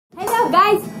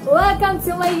Guys, welcome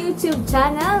to my YouTube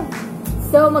channel.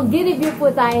 So, mag-review po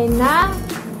tayo ng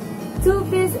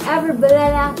 2-piece Ever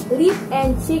Bilena Lip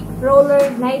and Cheek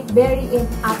Roller Night Berry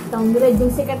Uptown Red.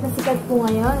 Yung sikat na sikat po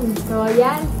ngayon. So,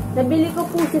 ayan. Nabili ko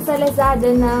po siya sa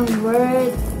Lazada ng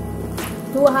worth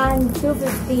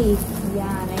 250.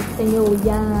 Yan. Nakita nyo.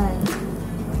 Yan.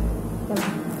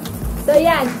 So,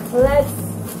 yan. Let's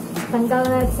tanggal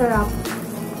na sa wrap.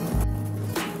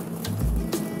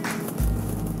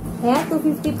 Ayan,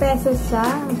 250 pesos siya.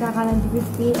 Magkakalang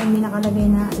 250 and may nakalagay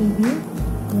na AB.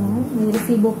 Ayan, may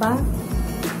resibo pa.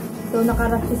 So,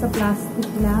 nakarap siya sa plastic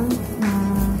lang na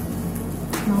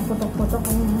mga putok-putok.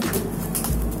 Ayan.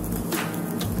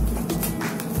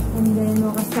 And then,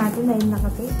 wakas natin dahil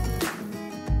nakatape.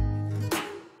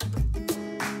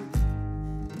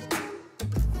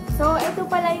 So, ito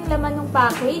pala yung laman ng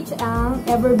package. Ang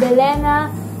Ever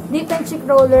Bilena Lip and Cheek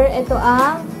Roller. Ito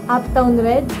ang Uptown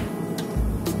Red.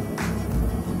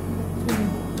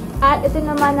 At ito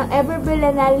naman ang Ever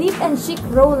Bilena Lip and Cheek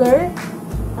Roller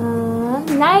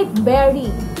Night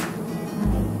Berry.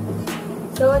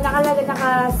 So,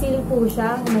 naka-seal po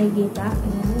siya. Kung makikita.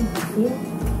 Ayan, naka-seal.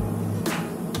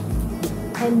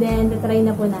 And then, try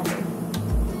na po natin.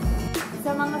 Sa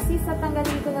mga sis,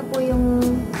 tanggalin ko na po yung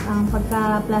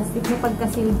pagka-plastic na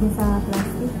pagka-seal niya sa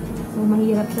plastic. So,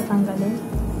 mahirap siya tanggalin.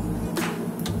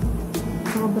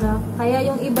 Sobra. Kaya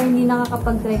yung iba hindi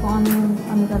nakakapag-try kung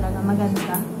ano talaga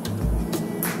maganda.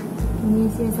 Hindi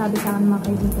yung sinasabi sa akin mga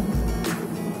kaibigan.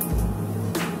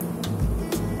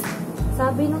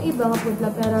 Sabi nung iba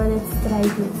maputla pero let's try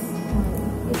this.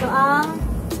 Ito ang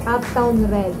Uptown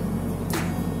Red.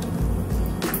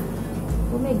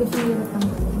 Oh my gosh, yung hirap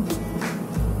tanggalin.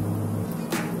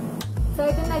 So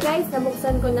ito na guys,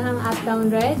 nabuksan ko na ang Uptown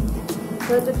Red.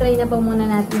 So ito try na po muna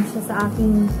natin siya sa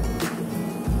aking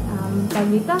tag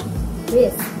dito.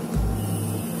 Wrist.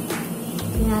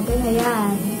 Tingnan natin,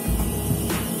 ayan.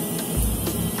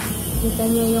 Kita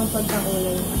nyo yung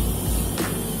pagkakulay niya.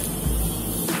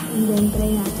 And then,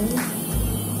 try natin.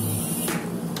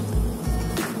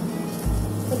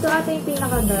 Ito ata yung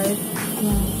pinaka-dark.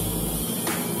 Ayan.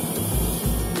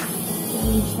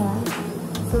 Ayan siya.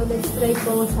 So, let's try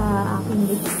po sa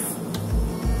aking lips.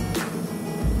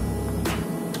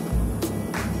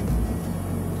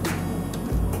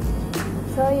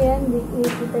 So, ayan.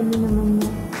 Kita nyo naman na.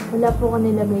 Wala po ko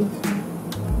nilagay siya.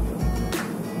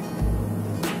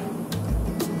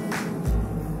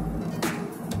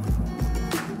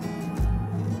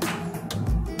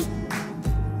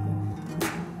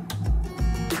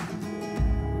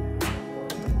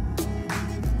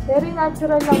 Very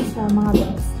natural lang siya, mga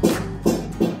best.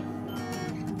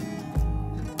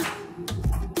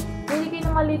 Hindi kayo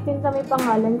na malitin sa may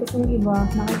pangalan kasi yung iba,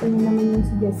 nakita niyo naman yung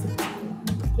si Jessica.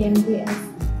 KMDS.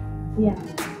 Yeah.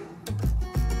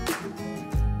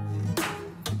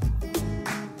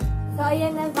 So,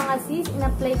 ayan na mga sis.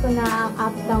 In-apply ko na ang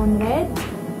Uptown Red.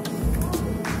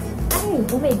 Ay,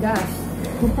 oh my gosh.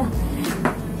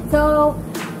 So,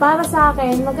 para sa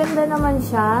akin, maganda naman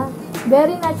siya.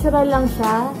 Very natural lang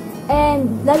siya.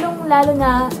 And, lalong-lalo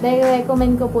na,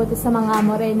 recommend ko po ito sa mga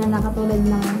morena na katulad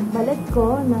ng balat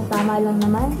ko, na tama lang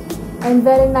naman. And,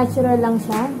 very natural lang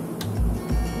siya.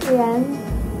 Ayan.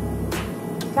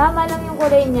 Tama lang yung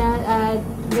kulay niya at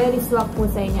very swak po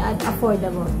sa inyo at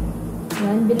affordable.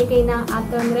 Ayan, bili kayo ng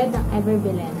Uptown Red ng Ever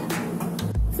Bilena.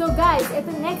 So, guys,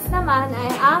 ito next naman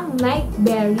ay ang Night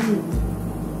Berry.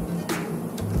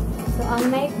 So, ang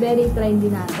Night Berry try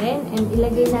din natin. And,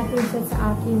 ilagay natin siya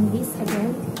sa aking list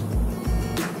again.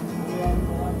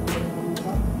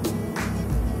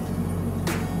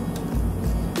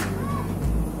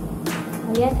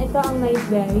 Ayan, ito ang Night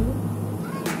Berry.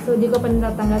 So, di ko pa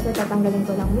natatanggal. So, tatanggalin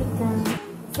ko lang. Wait na.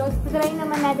 So, try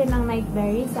naman natin ang Night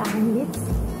Berry sa aking lips.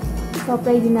 So,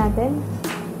 apply din natin.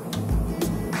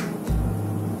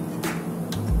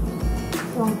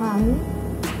 So, ang pangit.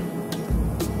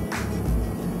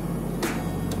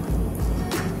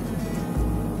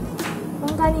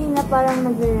 Kung kanina parang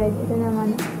nag-red, ito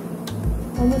naman,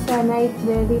 ano siya, Night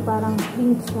Berry, parang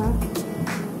pink siya.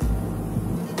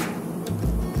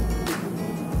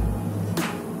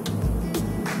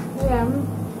 Ayan.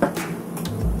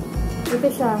 Ito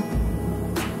siya,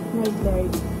 Night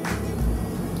Berry.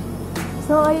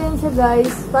 So, ayan siya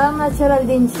guys, parang natural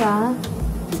din siya.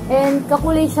 And,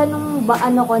 kakulay siya nung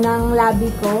ng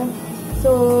labi ko. So,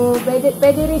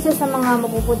 pwede rin siya sa mga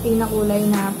mapuputi na kulay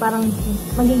na parang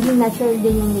magiging natural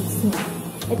din yung lips niya.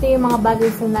 Ito yung mga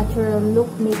bagay sa natural look,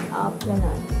 makeup,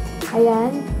 gano'n.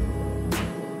 Ayan.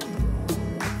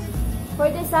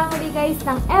 For the summary guys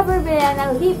ng Ever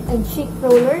Bilena Lip and Cheek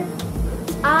Roller,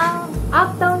 ang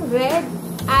Uptown Red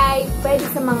ay pwede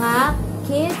sa mga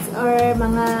kids or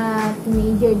mga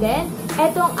teenager din.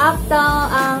 Etong Uptown,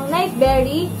 ang Night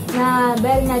Berry na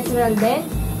very natural din.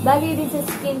 Bagay din sa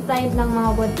skin type ng mga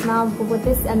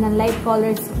puputis ng light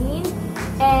color skin.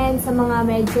 And sa mga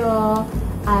medyo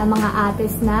mga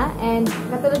ates na. And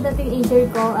katulad ng teenager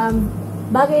ko,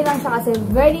 bagay lang siya kasi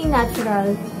very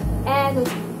natural. And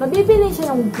mabibili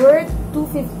siya ng worth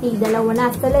 250. Dalawa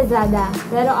na sa Lazada.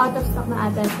 Pero out of stock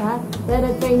na ata siya. Pero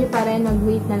try nyo pa rin,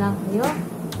 mag-wait na lang kayo.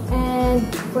 And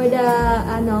for the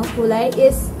kulay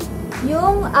is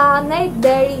yung Night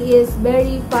Berry is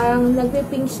very parang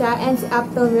nagpipink siya and si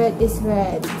Uptown Red is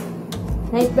red.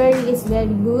 Night Berry is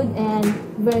very good and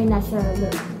very natural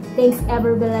look. Thanks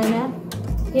ever, Bilena.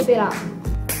 Keep it up.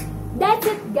 That's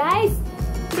it, guys.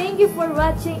 Thank you for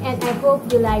watching and I hope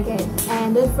you like it.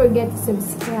 And don't forget to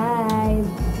subscribe.